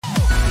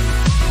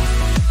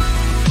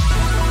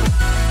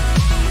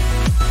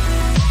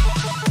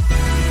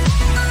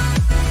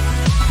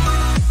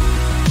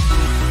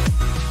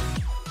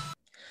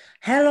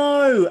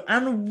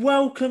and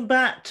welcome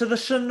back to the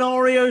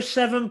Scenario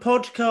 7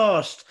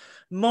 podcast.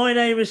 My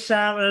name is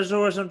Sam, and as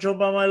always, I'm joined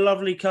by my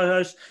lovely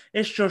co-host.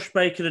 It's Josh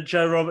Baker and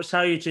Joe Roberts. How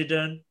are you two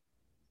doing?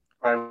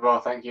 Very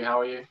well, thank you. How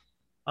are you?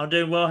 I'm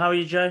doing well. How are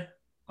you, Joe?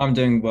 I'm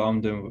doing well. I'm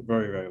doing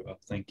very, very well.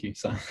 Thank you,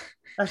 Sam.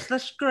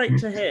 That's great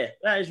to hear.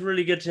 That is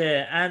really good to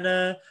hear.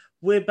 And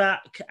we're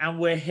back, and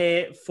we're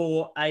here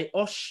for a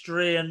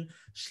Austrian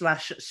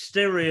slash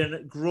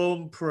Styrian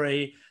Grand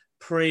Prix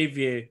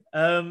preview.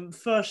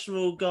 First of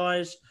all,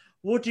 guys,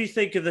 what do you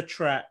think of the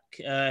track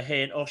here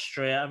in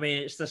Austria? I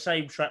mean, it's the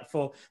same track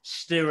for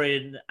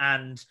Styrian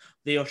and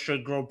the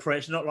Austrian Grand Prix.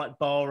 It's not like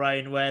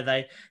Bahrain where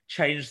they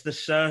changed the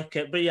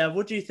circuit. But yeah,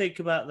 what do you think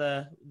about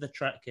the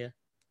track here?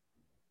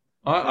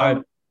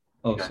 I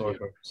Oh, Yeah, sorry, yeah.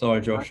 bro.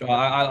 Sorry, Josh.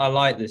 I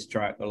like this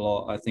track a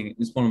lot. I think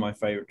it's one of my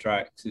favorite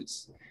tracks.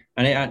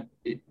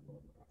 The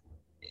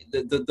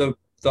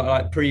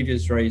like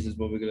previous races,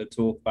 what we're going to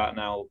talk about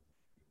now,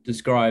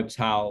 describes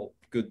how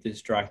good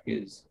this track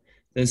is.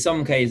 There's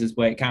some cases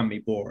where it can be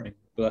boring,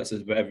 but that's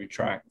with every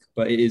track.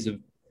 But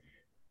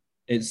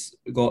it's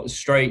got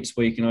straights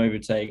where you can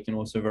overtake, and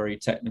also a very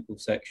technical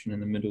section in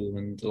the middle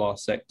and the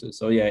last sector.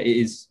 So yeah, it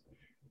is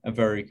a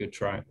very good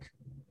track.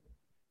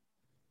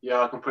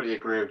 Yeah, I completely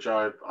agree with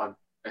Joe.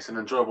 It's an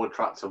enjoyable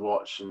track to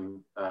watch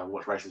and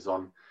watch races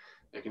on.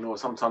 It can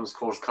sometimes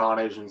cause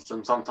carnage and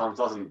sometimes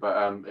doesn't,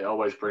 but it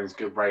always brings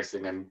good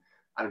racing and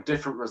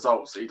different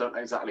results that you don't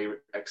exactly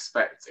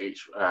expect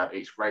each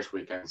race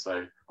weekend.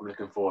 So I'm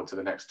looking forward to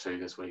the next two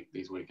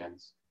these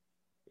weekends.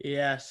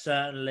 Yeah,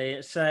 certainly.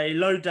 It's a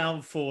low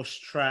downforce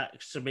track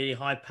to be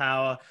high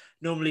power.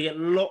 Normally get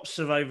lots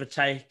of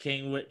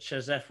overtaking, which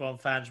as F1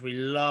 fans we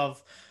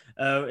love.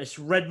 It's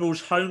Red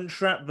Bull's home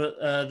track, but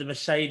the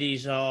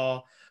Mercedes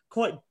are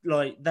quite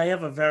they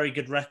have a very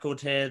good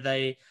record here.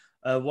 They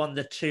won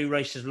the two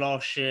races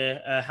last year.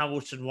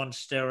 Hamilton won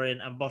Styrian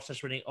and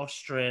Bottas winning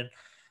Austrian,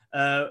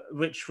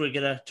 which we're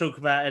going to talk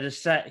about in a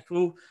sec.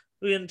 Well,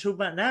 we're going to talk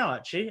about now,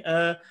 actually.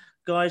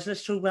 Guys,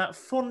 let's talk about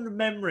fond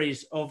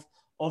memories of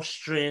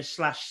Austria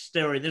slash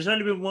Styrian. There's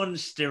only been one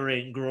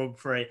Styrian Grand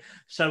Prix,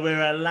 so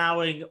we're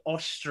allowing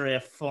Austria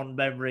fond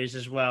memories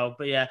as well.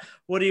 But yeah,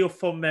 what are your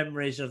fond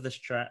memories of this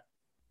track?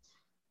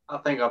 I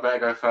think I better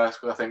go first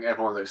because I think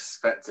everyone's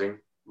expecting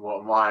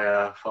what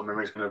my fond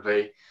memory is going to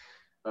be.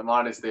 But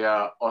mine is the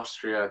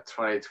Austria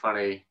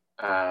 2020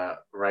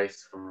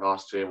 race from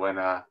last year when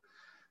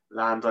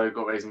Lando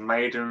got his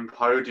maiden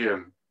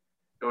podium.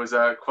 It was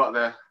quite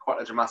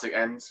a dramatic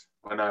end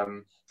when I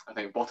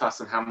think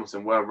Bottas and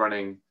Hamilton were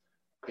running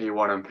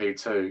P1 and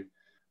P2,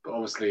 but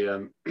obviously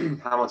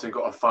Hamilton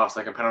got a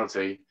 5-second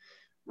penalty,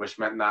 which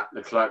meant that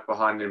the clerk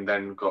behind him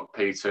then got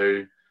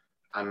P2,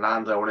 and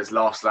Lando on his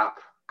last lap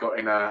put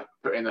in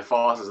the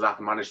fastest lap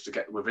and managed to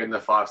get within the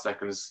 5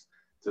 seconds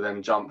to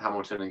then jump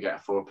Hamilton and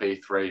get for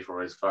P3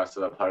 for his first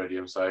ever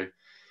podium. So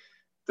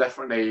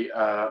definitely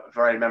a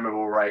very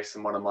memorable race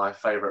and one of my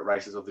favourite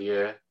races of the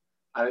year.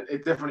 And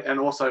it definitely, and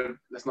also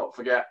let's not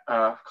forget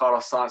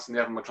Carlos Sainz and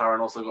the other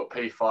McLaren also got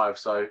P5.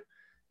 So it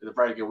was a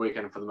very good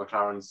weekend for the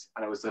McLarens,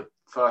 and it was the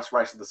first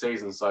race of the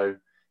season. So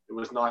it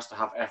was nice to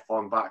have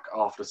F1 back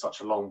after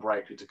such a long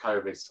break due to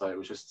COVID. So it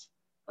was just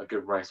a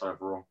good race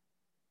overall.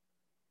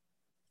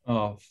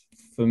 Oh,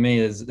 for me,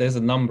 there's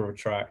a number of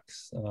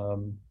tracks.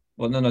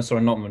 Number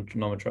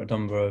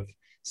of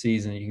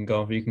seasons you can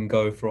go. You can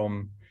go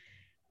from,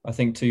 I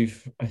think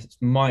it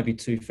might be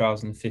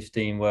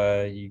 2015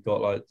 where you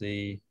got like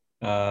the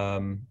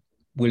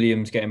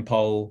Williams getting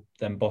pole,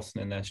 then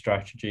Boston in their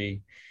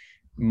strategy.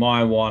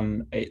 My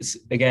one, it's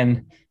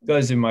again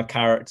goes in my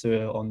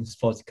character on this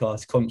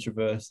podcast,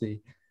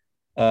 controversy,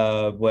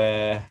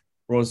 where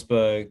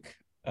Rosberg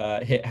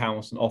hit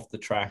Hamilton off the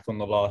track on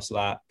the last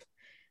lap,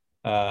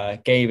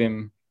 gave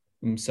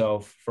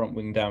himself front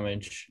wing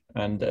damage,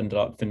 and ended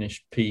up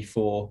finished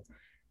P4.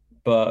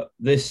 But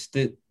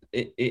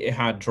it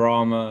had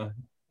drama.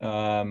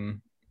 A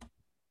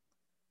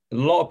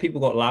lot of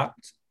people got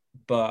lapped,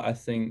 but I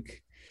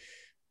think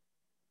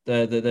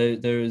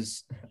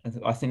there's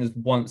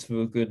once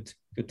for a good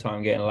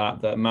time getting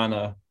lapped that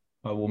Manor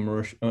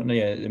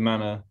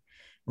Manor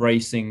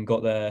Racing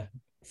got their,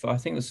 I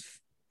think it was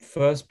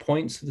first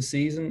points of the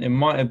season. It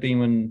might have been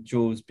when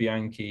Jules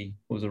Bianchi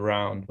was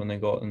around when they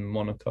got in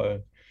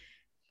Monaco,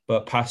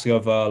 but Pascal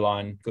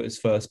Wehrlein got his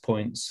first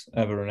points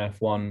ever in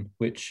F1,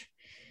 which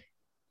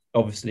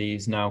obviously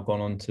he's now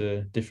gone on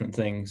to different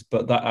things.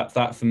 But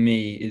that for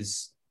me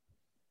is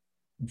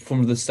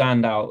from the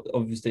standout.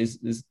 Obviously,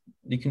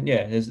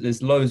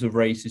 there's loads of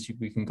races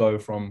we can go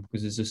from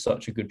because it's just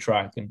such a good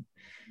track, and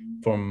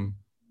from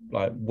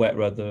like wet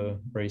weather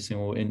racing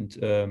or in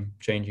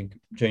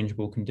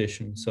changeable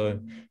conditions. So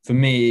for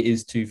me, it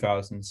is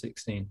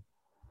 2016.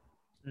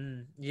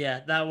 Yeah,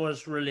 that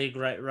was really a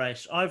great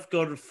race. I've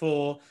gone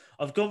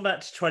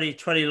back to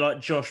 2020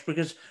 like Josh,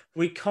 because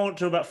we can't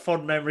talk about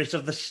fond memories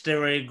of the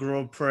Styrian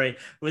Grand Prix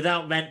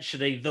without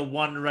mentioning the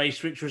one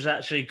race which was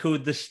actually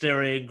called the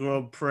Styrian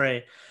Grand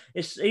Prix.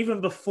 It's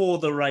even before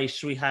the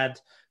race we had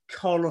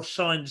Carlos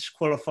Sainz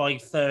qualifying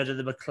third in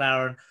the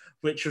McLaren,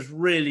 which was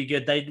really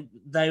good. They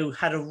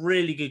had a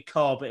really good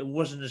car, but it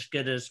wasn't as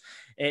good as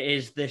it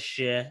is this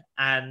year.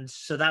 And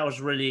so that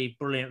was really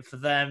brilliant for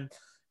them.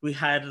 We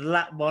had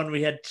lap one,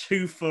 we had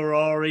two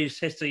Ferraris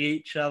hitting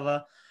each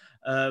other,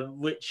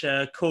 which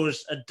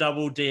caused a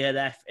double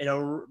DNF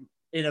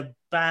in a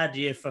bad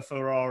year for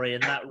Ferrari,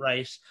 and that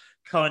race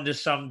kind of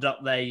summed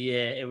up their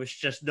year. It was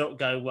just not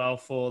going well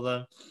for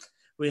them.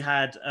 We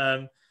had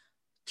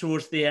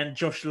towards the end,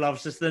 Josh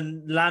loves us,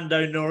 the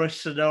Lando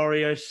Norris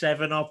scenario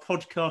 7. Our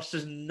podcast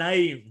is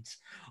named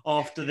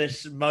after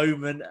this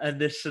moment and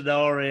this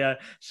scenario,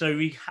 so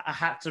we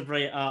had to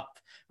bring it up,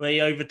 where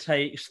he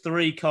overtakes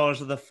 3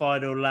 cars of the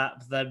final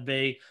lap, then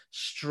be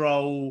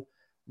Stroll,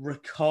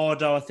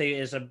 Ricciardo, I think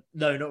it is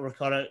no, not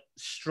Ricciardo,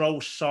 Stroll,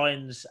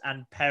 Sainz,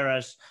 and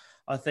Perez.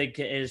 I think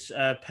it is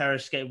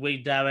Perez getting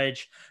wing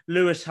damage.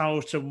 Lewis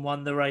Hamilton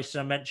won the race, as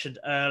I mentioned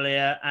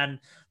earlier. And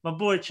my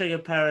boy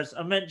Checo Perez,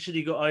 I mentioned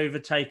he got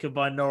overtaken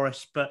by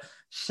Norris, but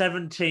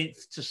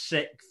 17th to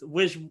 6th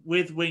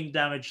with wing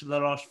damage for the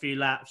last few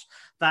laps.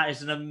 That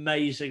is an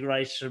amazing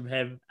race from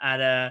him.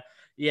 And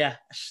yeah,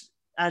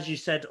 as you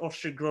said,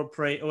 Austrian Grand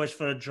Prix, always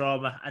full of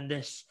drama. And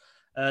this,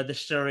 the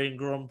Styrian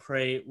Grand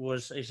Prix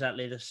was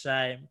exactly the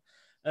same.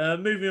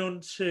 Moving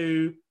on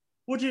to,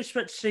 what do you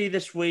expect to see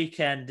this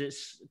weekend?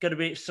 It's going to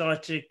be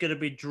exciting, going to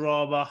be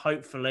drama,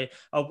 hopefully.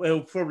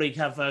 It'll probably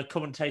have a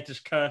commentator's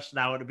curse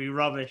now. It'll be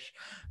rubbish.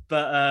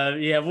 But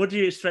yeah, what do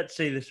you expect to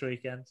see this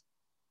weekend?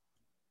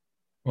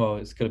 Well,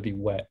 it's going to be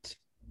wet.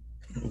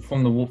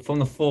 From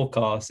the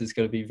forecast, it's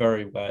going to be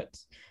very wet,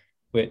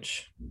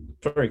 which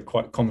is very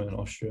quite common in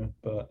Austria.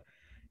 But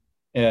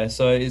yeah,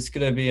 so it's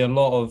going to be a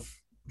lot of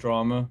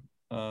drama.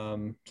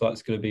 So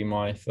that's going to be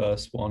my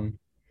first one.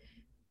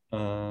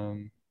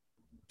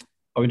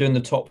 Are we doing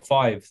the top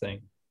 5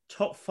 thing?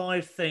 Top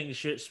 5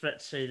 things you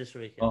expect to see this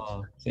weekend?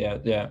 Oh,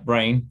 yeah.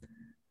 Rain,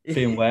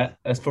 being wet.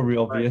 That's probably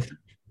obvious.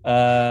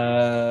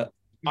 I'm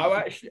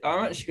actually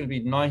going to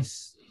be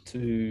nice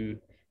to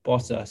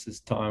Bottas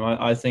this time.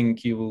 I think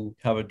he will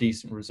have a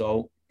decent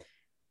result.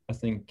 I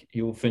think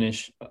he will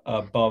finish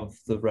above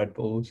the Red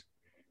Bulls.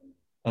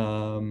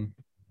 I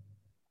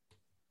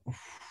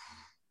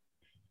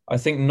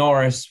think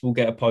Norris will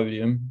get a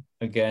podium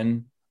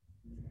again.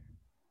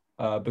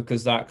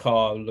 Because that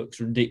car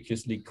looks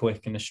ridiculously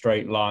quick in a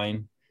straight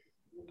line.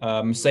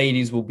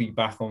 Mercedes will be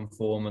back on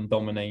form and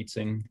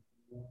dominating.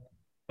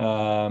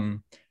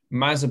 Mazepin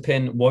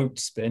won't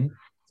spin,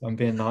 so I'm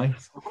being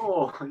nice.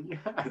 Oh,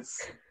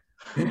 yes.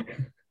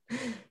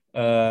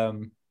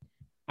 And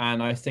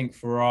I think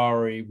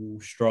Ferrari will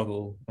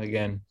struggle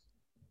again.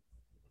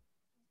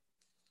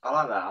 I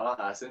like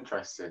that. It's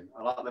interesting.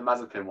 I like the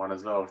Mazepin one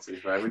as well, to be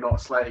fair. We're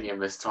not slating him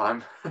this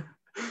time.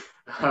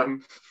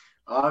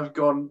 I've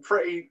gone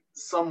pretty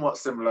somewhat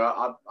similar.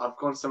 I've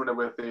gone similar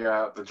with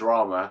the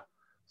drama.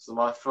 So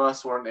my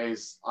first one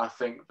is, I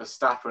think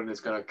Verstappen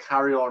is going to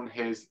carry on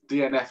his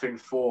DNFing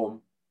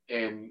form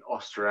in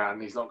Austria,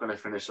 and he's not going to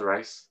finish the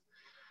race.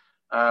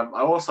 I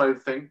also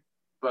think,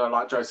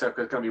 like Joe said,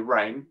 there's going to be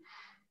rain.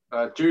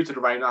 Due to the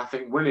rain, I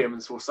think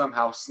Williams will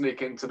somehow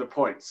sneak into the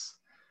points.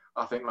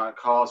 I think like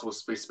cars will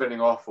be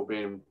spinning off or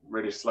being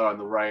really slow in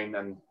the rain,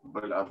 and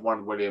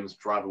one Williams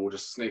driver will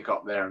just sneak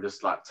up there and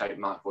just like take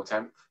 9th or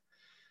 10th.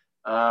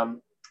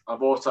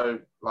 I've also,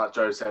 like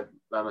Joe said,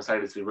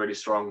 Mercedes will be really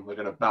strong. They're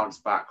going to bounce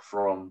back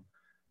from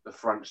the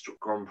French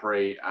Grand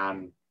Prix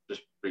and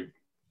just be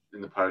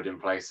in the podium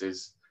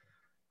places.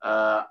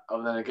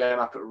 And then again,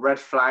 I put red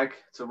flag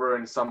to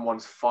ruin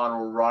someone's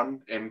final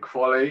run in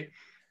quali.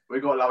 We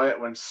got to love it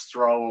when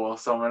Stroll or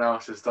someone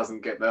else just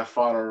doesn't get their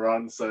final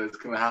run, so it's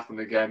going to happen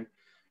again.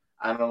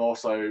 And I've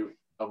also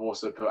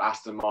put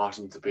Aston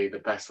Martin to be the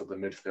best of the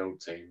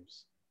midfield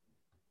teams.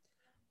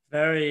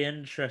 Very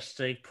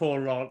interesting.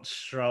 Poor Lance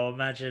Stroll.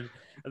 Imagine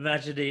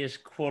he is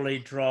quali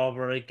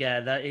drama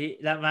again.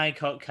 That man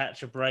can't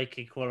catch a break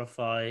in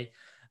qualifying.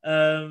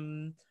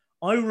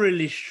 I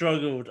really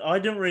struggled. I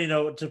didn't really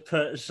know what to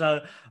put.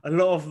 So a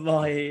lot of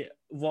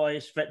what I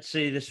expect to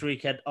see this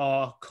weekend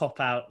are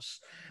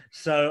cop-outs.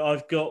 So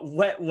I've got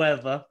wet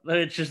weather,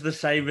 which is the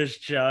same as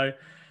Joe.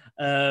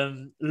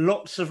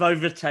 Lots of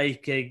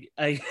overtaking.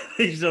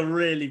 These are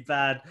really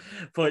bad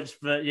points,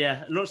 but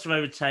yeah, lots of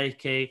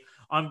overtaking.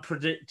 I'm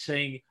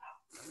predicting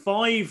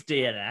 5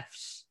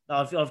 DNFs.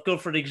 I've gone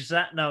for an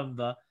exact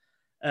number.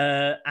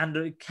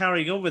 And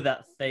carrying on with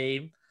that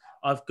theme,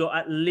 I've got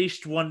at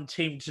least one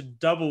team to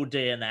double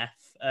DNF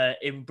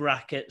in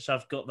brackets.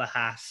 I've got the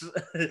Haas,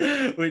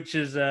 which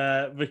is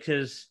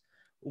because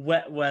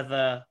wet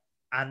weather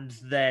and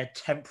their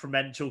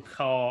temperamental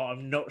car.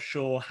 I'm not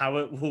sure how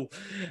it will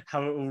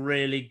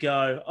really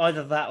go.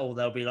 Either that or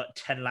they'll be like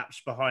 10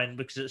 laps behind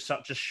because it's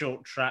such a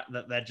short track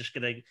that they're just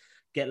going to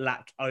get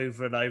lapped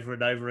over and over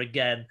and over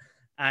again.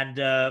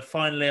 And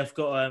finally, I've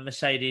got a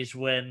Mercedes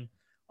win.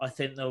 I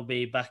think they'll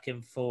be back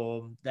in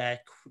form. They're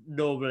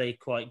normally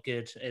quite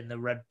good in the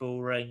Red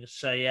Bull ring.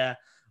 So, yeah,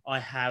 I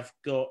have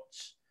got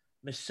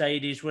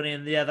Mercedes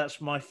winning. Yeah,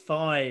 that's my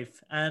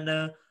 5.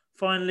 And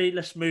finally,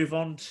 let's move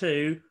on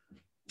to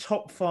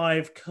top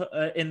 5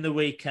 in the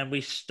weekend.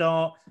 We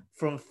start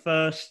from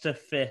 1st to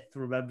 5th.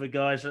 Remember,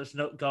 guys, let's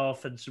not go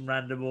off in some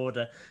random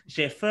order.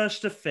 So,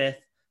 1st to 5th,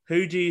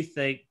 who do you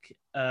think,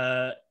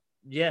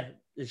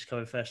 is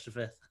coming 1st to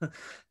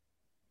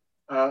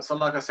 5th? So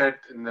like I said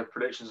in the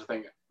predictions, I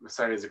think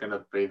Mercedes are going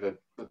to be the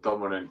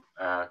dominant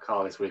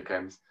car this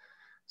weekend.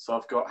 So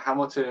I've got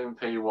Hamilton in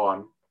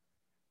P1.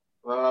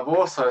 Well, I've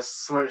also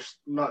switched,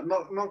 not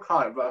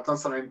quite, but I've done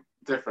something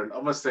different.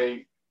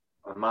 Obviously,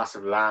 I'm a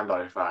massive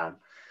Lando fan,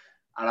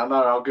 and I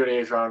know how good he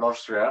is around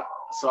Austria.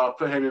 So I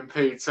put him in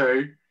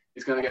P2.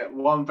 He's going to get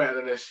one better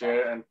than this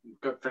year and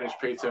finish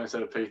P2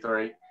 instead of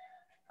P3.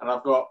 And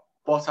I've got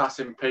Bottas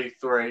in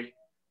P3,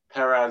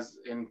 Perez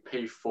in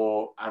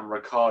P4, and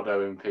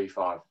Ricciardo in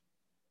P5.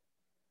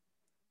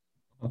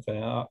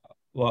 Okay.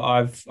 Well,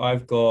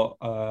 I've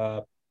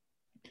got.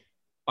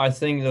 I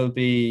think there'll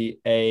be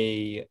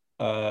a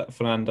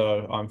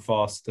Fernando, I'm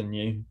faster than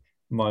you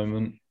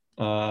moment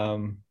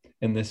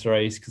in this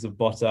race because of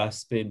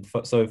Bottas being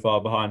so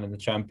far behind in the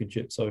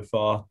championship so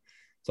far.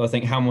 So I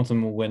think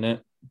Hamilton will win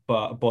it,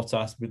 but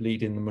Bottas will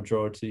lead in the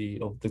majority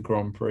of the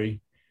Grand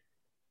Prix.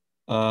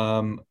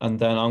 And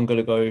then I'm going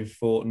to go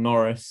for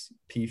Norris,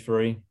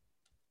 P3.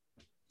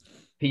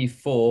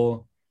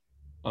 P4,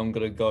 I'm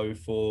going to go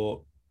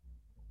for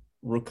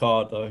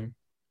Ricciardo.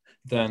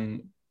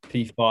 Then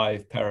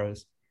P5,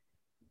 Perez.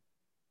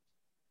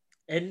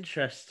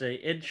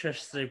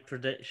 Interesting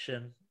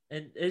prediction.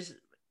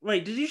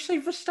 Wait, did you say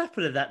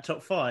Verstappen in that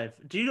top 5?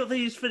 Do you not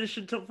think he's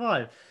finishing top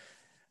 5?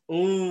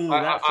 Oh,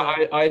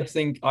 I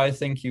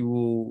think he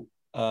will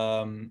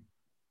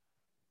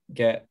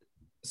get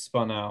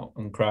spun out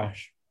and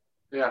crash.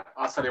 Yeah,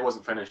 I said he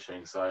wasn't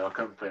finishing, so I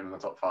couldn't put him in the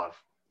top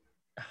 5.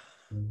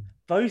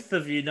 Both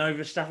of you know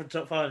Verstappen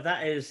top 5.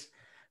 That is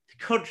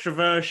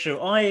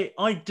controversial. I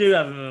do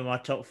have him in my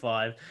top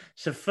 5.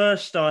 So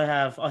first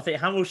I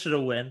think Hamilton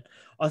will win.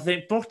 I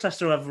think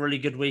Bottas will have a really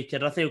good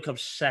weekend. I think he'll come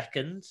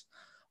second.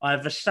 I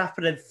have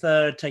Verstappen in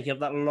third, taking up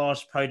that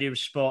last podium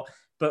spot.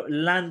 But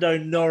Lando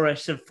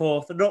Norris in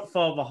fourth, not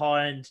far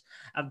behind,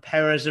 and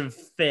Perez in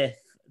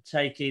fifth,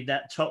 taking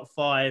that top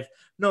 5.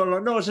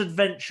 Not as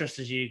adventurous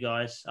as you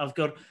guys. I've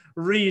got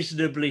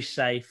reasonably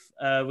safe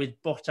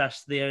with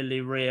Bottas, the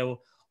only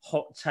real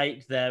hot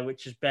take there,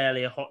 which is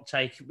barely a hot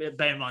take.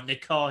 Bear in mind the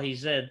car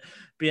he's in.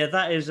 But yeah,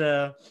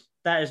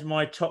 that is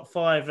my top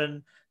 5,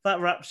 and that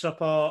wraps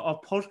up our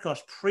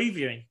podcast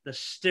previewing the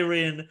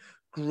Styrian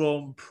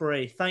Grand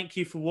Prix. Thank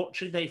you for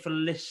watching. Thank you for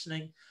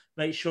listening.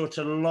 Make sure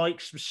to like,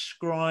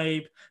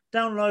 subscribe,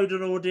 download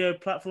on audio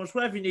platforms,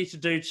 whatever you need to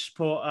do to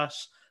support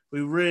us.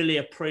 We really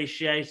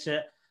appreciate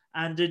it.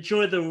 And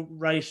enjoy the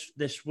race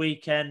this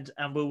weekend.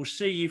 And we will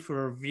see you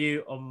for a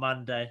review on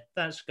Monday.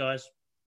 Thanks, guys.